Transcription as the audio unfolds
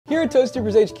Here at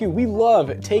ToastyBros HQ, we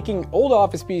love taking old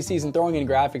office PCs and throwing in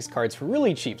graphics cards for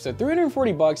really cheap. So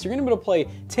 $340, you're gonna be able to play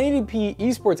 1080p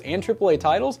eSports and AAA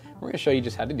titles. We're gonna show you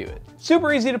just how to do it.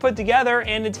 Super easy to put together,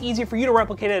 and it's easy for you to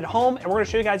replicate it at home, and we're gonna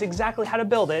show you guys exactly how to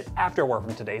build it after a word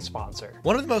from today's sponsor.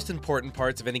 One of the most important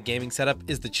parts of any gaming setup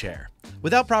is the chair.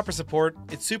 Without proper support,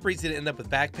 it's super easy to end up with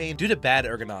back pain due to bad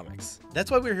ergonomics. That's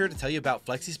why we're here to tell you about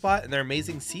FlexiSpot and their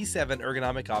amazing C7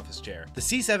 ergonomic office chair. The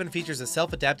C7 features a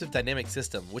self-adaptive dynamic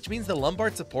system, which means the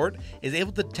lumbar support is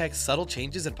able to detect subtle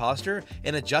changes in posture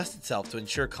and adjust itself to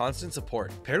ensure constant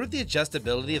support. Paired with the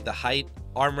adjustability of the height,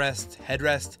 armrest,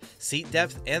 headrest, seat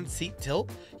depth, and seat tilt,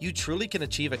 you truly can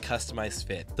achieve a customized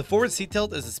fit. The forward seat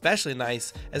tilt is especially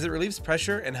nice as it relieves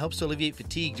pressure and helps to alleviate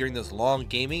fatigue during those long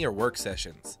gaming or work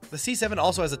sessions. The C7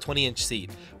 also has a 20-inch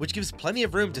seat, which gives plenty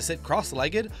of room to sit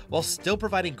cross-legged while still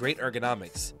providing great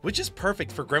ergonomics, which is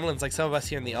perfect for gremlins like some of us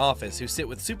here in the office who sit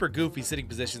with super goofy sitting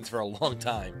positions for a long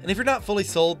time. And if you're not fully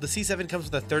sold, the C7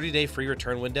 comes with a 30-day free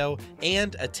return window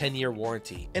and a 10-year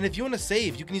warranty. And if you want to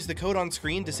save, you can use the code on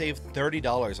screen to save $30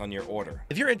 on your order.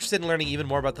 If you're interested in learning even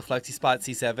more about the FlexiSpot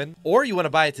C7, or you want to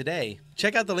buy it today,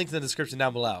 check out the links in the description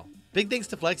down below. Big thanks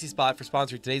to FlexiSpot for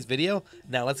sponsoring today's video.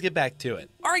 Now let's get back to it.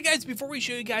 Alright guys, before we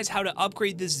show you guys how to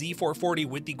upgrade this Z440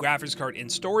 with the graphics card and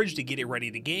storage to get it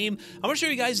ready to game, I'm going to show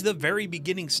you guys the very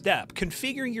beginning step.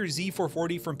 Configuring your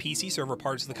Z440 from PC Server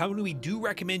Parts, the company we do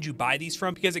recommend you buy these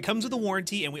from because it comes with a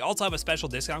warranty, and we also have a special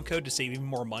discount code to save even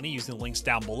more money using the links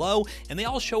down below, and they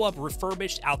all show up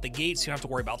refurbished out the gate, so you don't have to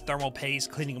worry about thermal paste,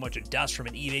 cleaning a bunch of dust from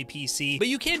an eBay PC. But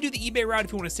you can do the eBay route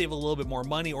if you want to save a little bit more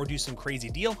money or do some crazy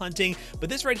deal hunting, but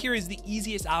this right here is the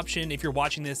easiest option if you're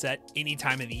watching this at any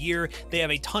time of the year. They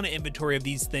have a ton of inventory of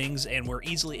these things, and we're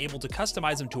easily able to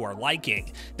customize them to our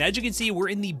liking. Now, as you can see, we're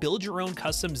in the build your own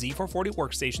custom Z440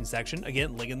 workstation section.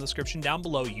 Again, link in the description down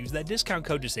below. Use that discount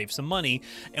code to save some money.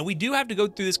 And we do have to go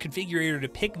through this configurator to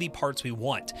pick the parts we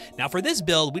want. Now, for this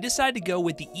build, we decided to go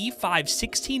with the E5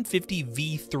 1650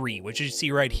 V3, which you see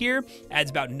right here,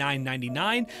 adds about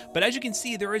 $9.99. But as you can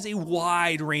see, there is a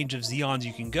wide range of Xeons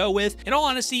you can go with. In all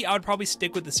honesty, I would probably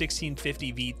stick with the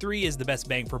 1650 V3 is the best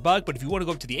bang for buck, but if you want to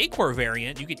go up to the 8-core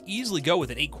variant, you could easily go with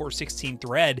an 8-core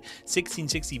 16-thread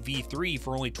 1660 V3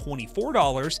 for only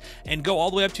 $24 and go all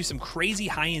the way up to some crazy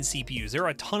high-end CPUs. There are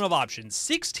a ton of options,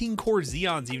 16-core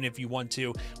Xeons even if you want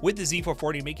to, with the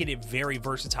Z440, making it very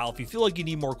versatile if you feel like you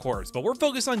need more cores. But we're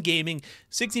focused on gaming,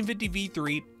 1650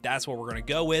 V3, that's what we're going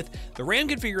to go with. The RAM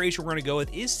configuration we're going to go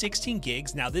with is 16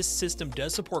 gigs. Now, this system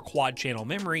does support quad-channel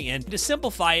memory, and to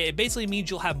simplify it, it basically means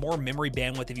you'll have more memory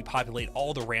bandwidth if you populate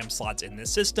all the RAM slots in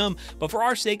this system. But for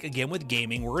our sake, again with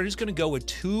gaming, we're just going to go with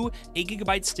 2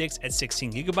 8GB sticks at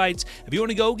 16 GB. If you want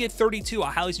to go get 32,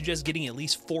 I highly suggest getting at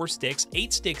least 4 sticks,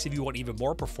 8 sticks if you want even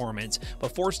more performance,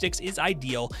 but 4 sticks is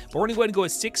ideal. But we're going to go ahead and go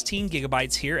with 16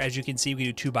 GB here. As you can see, we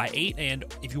can do 2x8, and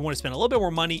if you want to spend a little bit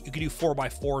more money, you can do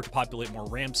 4x4 to populate more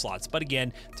RAM slots. But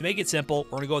again, to make it simple,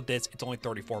 we're going to go with this. It's only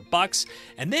 $34.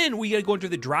 And then we got to go into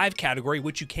the drive category,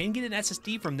 which you can get an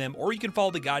SSD from them, or you can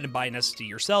follow the guide and buy an SSD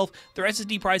yourself. Their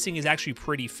SSD pricing is actually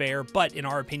pretty fair, but in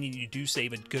our opinion, you do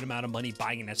save a good amount of money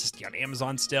buying an SSD on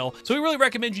Amazon still. So we really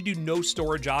recommend you do no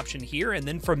storage option here. And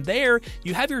then from there,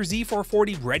 you have your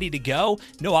Z440 ready to go.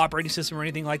 No operating system or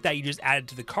anything like that. You just add it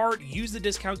to the cart, use the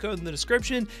discount code in the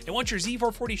description, and once your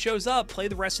Z440 shows up, play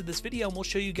the rest of this video and we'll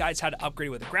show you guys how to upgrade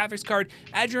with a graphics card,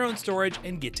 add your own storage,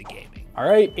 and get to gaming. All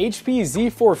right, HP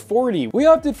Z440. We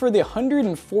opted for the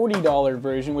 $140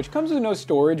 version, which comes with no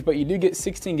storage, but you do get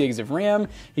 16 gigs of RAM.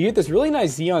 You get this really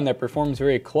nice Xeon that performs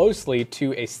very closely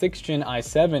to a 6th gen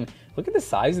i7. Look at the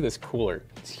size of this cooler.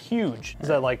 It's huge. Does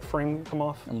that like frame come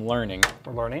off? I'm learning.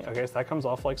 We're learning. Okay, so that comes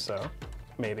off like so.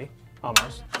 Maybe.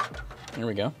 Almost. There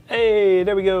we go. Hey,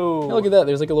 there we go. Hey, look at that.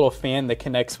 There's like a little fan that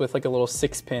connects with like a little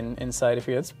 6-pin inside of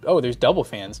here. Oh, there's double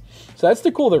fans. So that's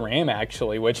to cool the RAM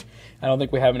actually, which I don't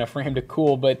think we have enough RAM to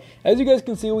cool. But as you guys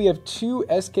can see, we have 2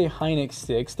 SK Hynix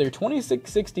sticks. They're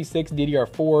 2666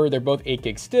 DDR4. They're both 8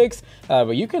 gig sticks,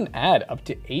 but you can add up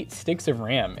to 8 sticks of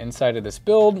RAM inside of this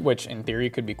build, which in theory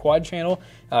could be quad channel.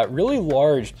 Really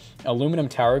large aluminum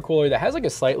tower cooler that has like a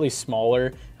slightly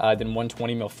smaller than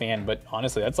 120mm fan, but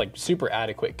honestly, that's like super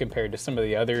adequate compared to some of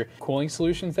the other cooling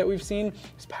solutions that we've seen.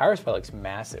 This power supply looks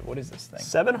massive. What is this thing?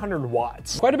 700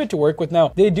 watts. Quite a bit to work with. Now,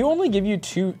 they do only give you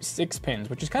 2 6-pins,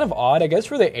 which is kind of odd. I guess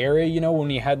for the area, you know,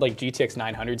 when you had like GTX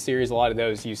 900 series, a lot of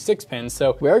those use 6 pins.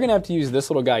 So we are gonna have to use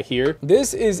this little guy here.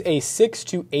 This is a 6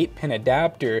 to 8 pin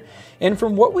adapter. And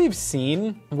from what we've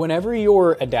seen, whenever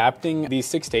you're adapting these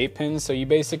 6 to 8 pins, so you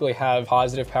basically have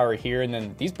positive power here, and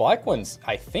then these black ones,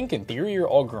 I think in theory are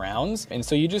all grounds, and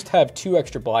so you just have 2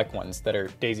 extra black ones that are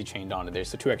daisy chained onto there,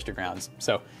 so 2 extra grounds.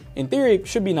 So in theory, it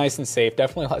should be nice and safe,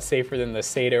 definitely a lot safer than the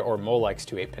SATA or Molex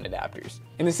 2 8-pin adapters.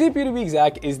 And the CPU, to be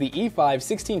exact, is the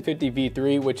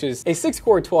E5-1650V3, which is a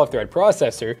 6-core 12-thread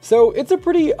processor, so it's a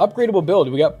pretty upgradable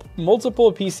build. We got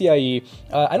multiple PCIe.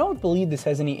 I don't believe this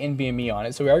has any NVMe on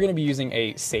it, so we are going to be using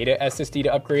a SATA SSD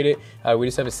to upgrade it. We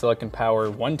just have a Silicon Power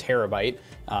 1 terabyte,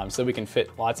 so we can fit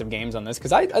lots of games on this,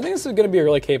 because I think this is going to be a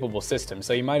really capable system,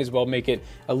 so you might as well make it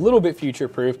a little bit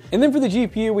future-proof. And then for the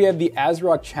GPU, we have the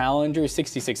ASRock Challenger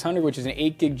 6600, which is an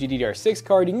 8GB GDDR6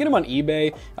 card. You can get them on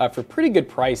eBay for pretty good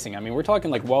pricing. I mean, we're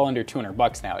talking like well under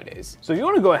 $200 nowadays. So if you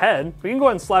want to go ahead, we can go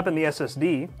ahead and slap in the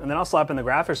SSD, and then I'll slap in the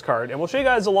graphics card, and we'll show you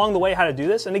guys along the way how to do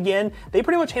this. And again, they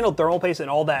pretty much handle thermal paste and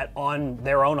all that on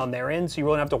their own on their end, so you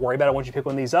really don't have to worry about it once you pick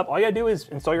one of these up. All you gotta do is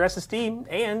install your SSD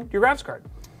and your graphics card.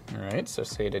 All right, so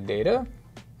SATA data,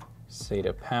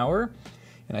 SATA power,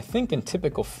 and I think in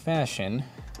typical fashion,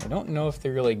 I don't know if they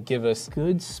really give us a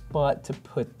good spot to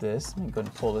put this. Let me go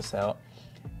ahead and pull this out.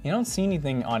 You don't see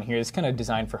anything on here. It's kind of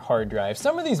designed for hard drives.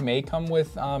 Some of these may come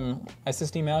with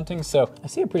SSD mounting, so I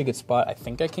see a pretty good spot. I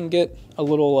think I can get a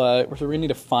little, so we're gonna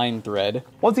need a fine thread.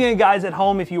 Once again, guys at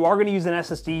home, if you are gonna use an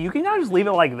SSD, you can now just leave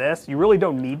it like this. You really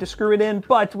don't need to screw it in,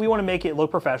 but we wanna make it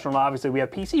look professional. Obviously, we have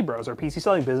ToastyBros, our PC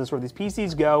selling business, where these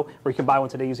PCs go, where you can buy one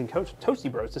today using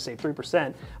ToastyBros to save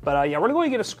 3%. But yeah, we're gonna go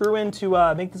and get a screw in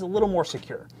to make this a little more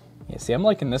secure. Yeah, see, I'm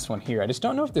liking this one here. I just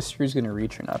don't know if the screw's gonna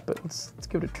reach or not, but let's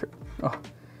give it a try. Oh,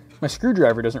 my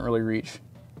screwdriver doesn't really reach.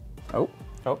 Oh,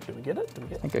 did we get it?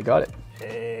 I think I got it.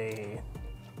 Hey.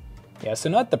 Yeah, so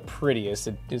not the prettiest.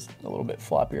 It is a little bit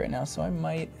floppy right now, so I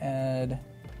might add,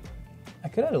 I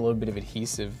could add a little bit of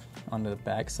adhesive onto the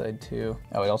backside too.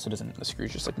 Oh, it also doesn't, the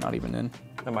screw's just like not even in.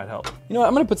 That might help. You know what,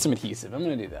 I'm gonna put some adhesive. I'm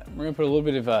gonna do that. We're gonna put a little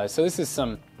bit of, so this is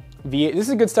some this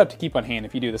is good stuff to keep on hand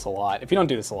if you do this a lot. If you don't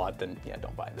do this a lot, then yeah,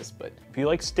 don't buy this, but. If you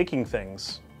like sticking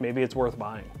things, maybe it's worth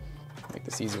buying. Make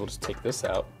this easy, we'll just take this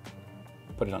out,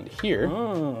 put it onto here.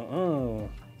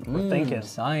 We're thinking.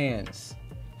 Science.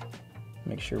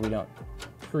 Make sure we don't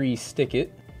pre-stick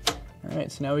it. All right,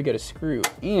 so now we got a screw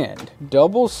and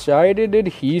double-sided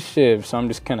adhesive. So I'm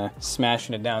just kind of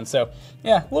smashing it down. So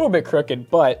yeah, a little bit crooked,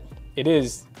 but it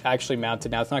is actually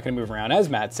mounted now. It's not gonna move around. As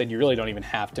Matt said, you really don't even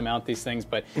have to mount these things,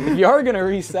 but if you are gonna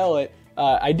resell it,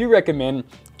 I do recommend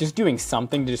just doing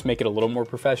something to just make it a little more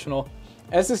professional.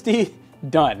 SSD,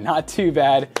 done, not too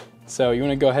bad. So you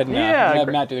want to go ahead and have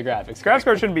Matt do the graphics. Graphics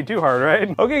card shouldn't be too hard,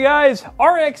 right? Okay, guys,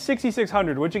 RX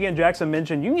 6600, which again, Jackson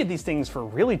mentioned, you can get these things for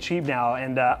really cheap now,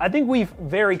 and I think we've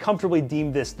very comfortably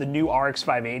deemed this the new RX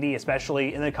 580,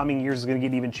 especially in the coming years is going to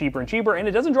get even cheaper and cheaper, and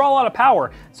it doesn't draw a lot of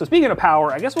power. So speaking of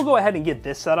power, I guess we'll go ahead and get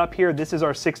this set up here. This is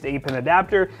our 6 to 8-pin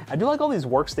adapter. I do like all these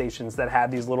workstations that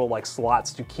have these little like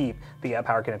slots to keep the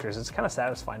power connectors. It's kind of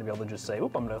satisfying to be able to just say,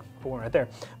 oop, I'm going to put one right there.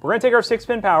 We're going to take our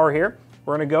 6-pin power here.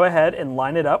 We're gonna go ahead and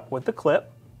line it up with the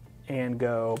clip and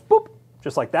go boop,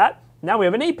 just like that. Now we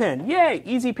have an 8-pin, yay,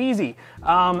 easy peasy.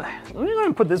 Let me go ahead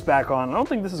and put this back on. I don't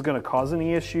think this is gonna cause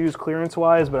any issues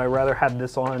clearance-wise, but I'd rather have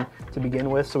this on to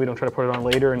begin with so we don't try to put it on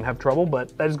later and have trouble,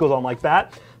 but that just goes on like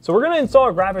that. So we're gonna install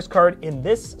our graphics card in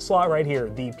this slot right here,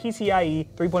 the PCIe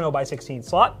 3.0x16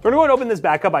 slot. We're gonna go and open this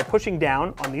back up by pushing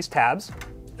down on these tabs.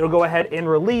 It'll go ahead and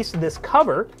release this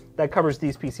cover that covers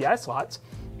these PCI slots.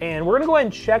 And we're gonna go ahead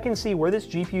and check and see where this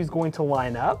GPU is going to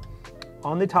line up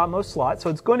on the topmost slot.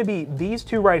 So it's going to be these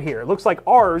two right here. It looks like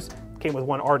ours came with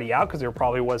one already out because there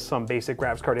probably was some basic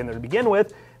graphics card in there to begin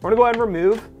with. We're gonna go ahead and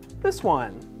remove this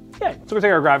one. Okay, so we're gonna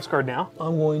take our graphics card now.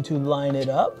 I'm going to line it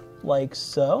up like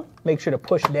so. Make sure to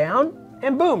push down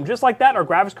and boom, just like that, our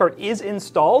graphics card is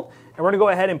installed. And we're gonna go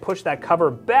ahead and push that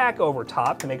cover back over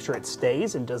top to make sure it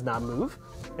stays and does not move.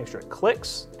 Make sure it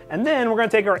clicks. And then we're gonna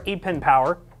take our 8-pin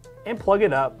power and plug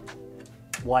it up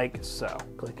like so.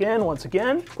 Click in once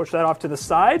again, push that off to the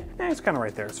side, and it's kind of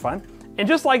right there, it's fine. And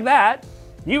just like that,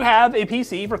 you have a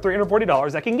PC for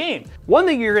 $340 that can game. One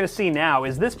thing you're gonna see now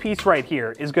is this piece right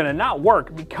here is gonna not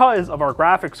work because of our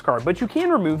graphics card, but you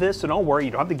can remove this, so don't worry, you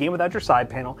don't have to game without your side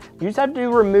panel. You just have to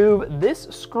remove this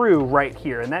screw right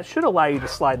here, and that should allow you to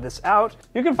slide this out.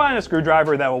 You can find a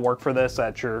screwdriver that will work for this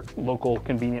at your local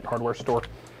convenient hardware store.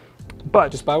 But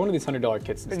just buy one of these $100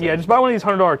 kits instead. Yeah, just buy one of these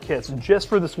 $100 kits just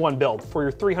for this one build for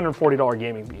your $340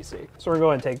 gaming PC. So we're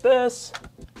going to take this,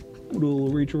 a little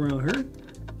reach around here.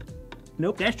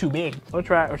 Nope, that's too big. Let's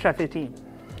try 15.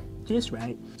 Just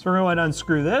right. So we're going to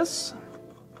unscrew this.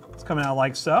 It's coming out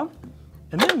like so.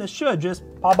 And then this should just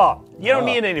pop off. You don't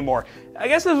need it anymore. I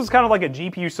guess this was kind of like a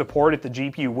GPU support if the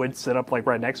GPU would sit up like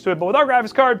right next to it, but with our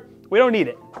graphics card, we don't need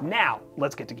it. Now,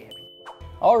 let's get to gaming.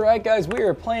 Alright guys, we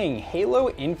are playing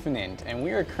Halo Infinite, and we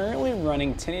are currently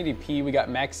running 1080p. We got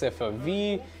max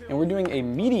FOV, and we're doing a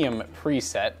medium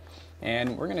preset.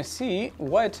 And we're gonna see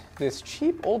what this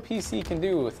cheap old PC can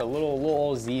do with a little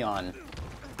old Xeon.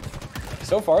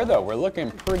 So far though, we're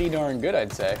looking pretty darn good,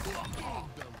 I'd say.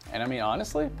 And I mean,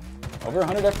 honestly, over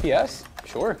 100 FPS,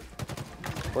 sure,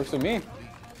 works with me.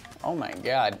 Oh my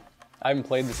God, I haven't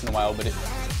played this in a while, but it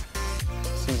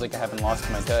seems like I haven't lost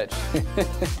my touch.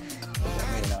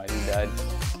 Died.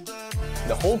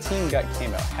 The whole team got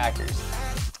camo, hackers.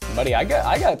 Buddy, I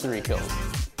got 3 kills.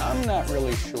 I'm not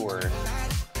really sure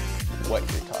what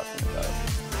you're talking about.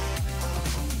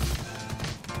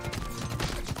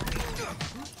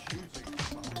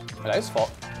 But I just fall.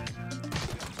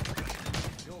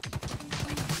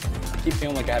 I keep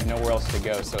feeling like I have nowhere else to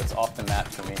go, so it's off the map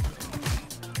for me.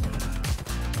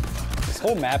 This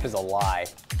whole map is a lie.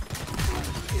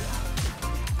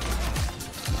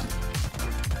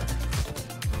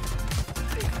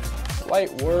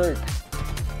 Light work.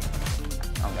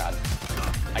 Oh God,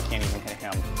 I can't even hit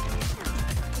him.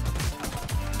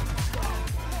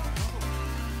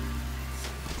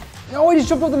 No, he just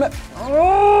jumped off the map.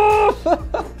 Oh!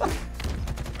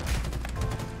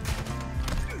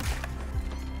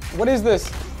 What is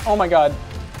this? Oh my God.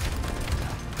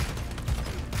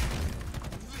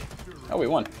 Oh, we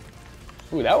won.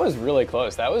 Ooh, that was really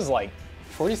close. That was like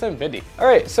 47-50. All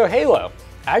right, so Halo.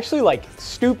 Actually, like,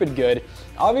 stupid good.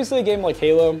 Obviously, a game like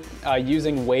Halo,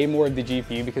 using way more of the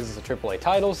GPU because it's a AAA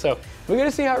title, so we're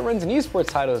gonna see how it runs an esports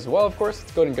title as well, of course.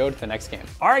 Let's go ahead and go to the next game.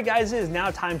 All right, guys, it is now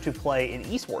time to play an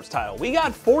esports title. We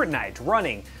got Fortnite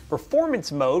running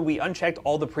performance mode. We unchecked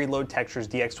all the preload textures,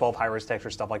 DX12 high-res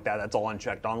textures, stuff like that. That's all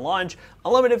unchecked on launch.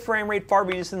 Unlimited frame rate, far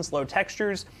view distance, low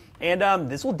textures. And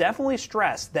this will definitely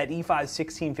stress that E5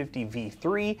 1650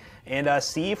 V3 and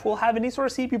see if we'll have any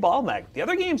sort of CPU bottleneck. The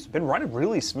other game's been running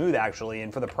really smooth, actually,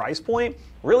 and for the price point,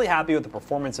 really happy with the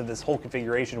performance of this whole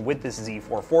configuration with this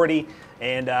Z440.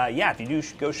 And yeah, if you do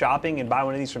go shopping and buy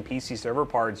one of these from PC Server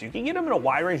Parts, you can get them in a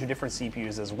wide range of different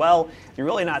CPUs as well. You're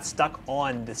really not stuck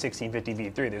on the 1650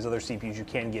 V3. There's other CPUs you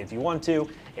can get if you want to.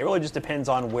 It really just depends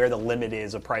on where the limit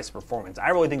is of price performance. I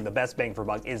really think the best bang for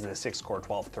buck is the 6-core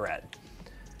 12-thread.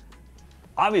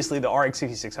 Obviously, the RX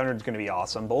 6600 is going to be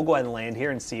awesome, but we'll go ahead and land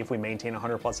here and see if we maintain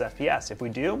 100 plus FPS. If we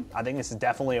do, I think this is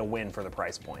definitely a win for the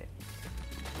price point.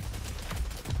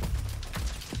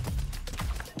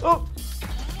 Oh!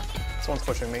 Someone's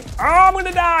pushing me. Oh, I'm going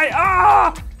to die!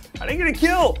 Ah! I didn't get a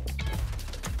kill!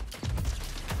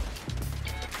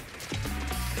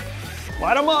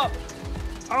 Light him up!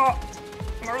 Oh!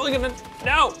 Am I really going to...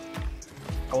 No!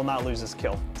 I will not lose this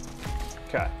kill.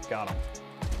 Okay, got him.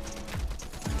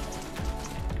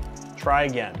 Try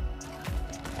again.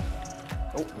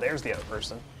 Oh, there's the other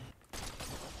person.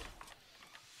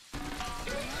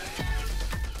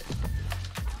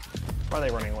 Why are they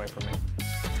running away from me?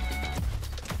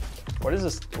 What is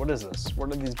this? What is this?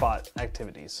 What are these bot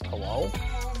activities? Hello?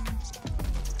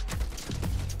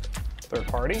 Third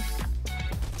party?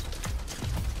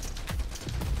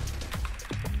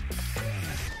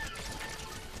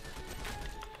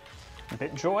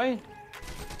 BitJoy?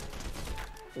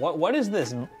 What is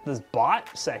this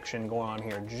bot section going on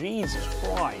here? Jesus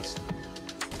Christ.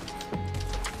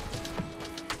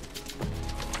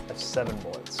 That's 7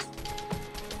 bullets.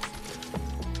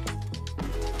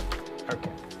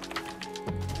 Okay.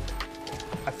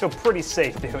 I feel pretty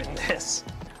safe doing this.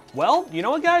 Well, you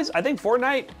know what, guys? I think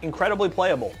Fortnite, incredibly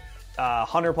playable.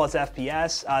 100 plus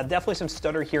FPS, definitely some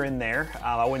stutter here and there.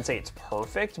 I wouldn't say it's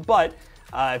perfect, but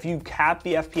if you cap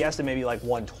the FPS to maybe like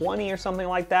 120 or something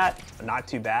like that, not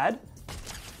too bad.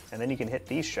 And then you can hit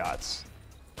these shots.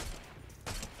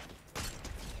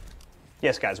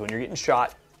 Yes, guys, when you're getting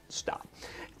shot, stop.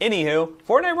 Anywho,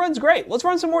 Fortnite runs great. Let's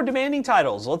run some more demanding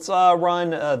titles. Let's run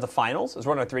the finals. Let's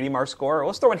run our 3D Mark score.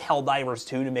 Let's throw in Helldivers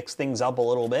 2 to mix things up a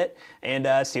little bit and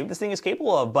see what this thing is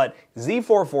capable of. But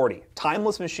Z440,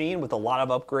 timeless machine with a lot of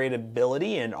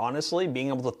upgradability, and honestly, being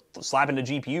able to slap into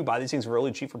GPU, buy these things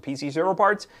really cheap for PC server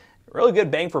parts, really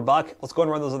good bang for buck. Let's go and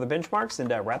run those other benchmarks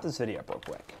and wrap this video up real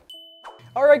quick.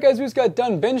 Alright guys, we just got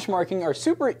done benchmarking our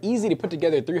super easy to put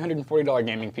together $340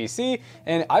 gaming PC,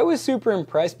 and I was super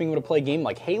impressed being able to play a game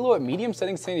like Halo at medium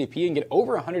settings 1080p and get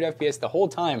over 100 FPS the whole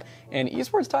time, and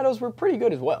esports titles were pretty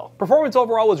good as well. Performance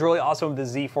overall was really awesome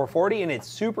with the Z440, and it's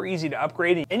super easy to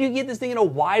upgrade, and you can get this thing in a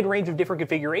wide range of different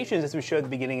configurations as we showed at the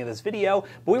beginning of this video,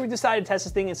 but we decided to test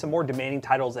this thing in some more demanding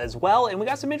titles as well, and we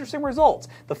got some interesting results.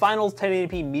 The finals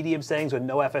 1080p medium settings with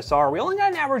no FSR, we only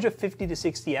got an average of 50 to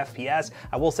 60 FPS.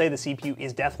 I will say the CPU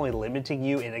is definitely limiting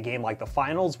you in a game like the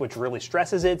finals, which really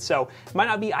stresses it, so it might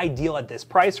not be ideal at this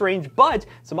price range. But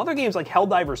some other games like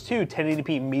Helldivers 2,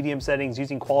 1080p medium settings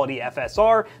using quality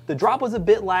FSR, the drop was a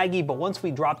bit laggy, but once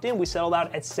we dropped in, we settled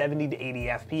out at 70 to 80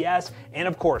 FPS. And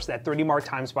of course, that 30 mark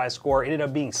time spy score ended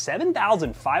up being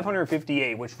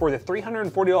 7,558, which for the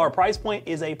 $340 price point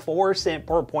is a 4 cent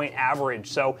per point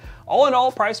average. So all in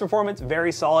all, price performance,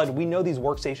 very solid. We know these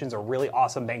workstations are really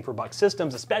awesome bang for buck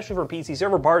systems, especially for PC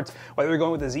server parts. Whether you're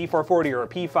going with a Z440 or a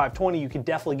P520, you can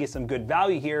definitely get some good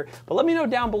value here. But let me know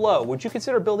down below, would you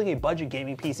consider building a budget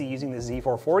gaming PC using the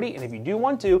Z440? And if you do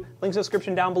want to, links in the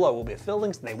description down below will be affiliate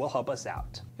links and they will help us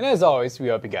out. And as always, we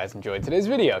hope you guys enjoyed today's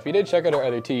video. If you did, check out our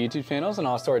other 2 YouTube channels and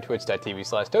also our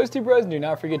twitch.tv/ToastyBros. And do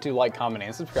not forget to like, comment,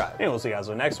 and subscribe. And we'll see you guys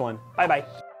on the next one. Bye-bye.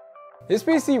 This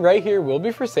PC right here will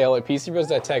be for sale at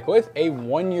PCBros.tech with a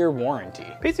 1-year warranty.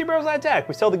 PCBros.tech,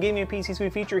 we sell the gaming PCs we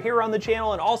feature here on the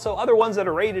channel and also other ones that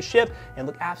are ready to ship and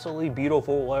look absolutely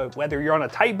beautiful. Whether you're on a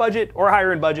tight budget or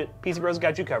higher end budget, PC Bros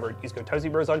got you covered. Use code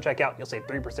ToastyBros on checkout. You'll save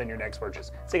 3% on your next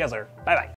purchase. See you guys later. Bye-bye.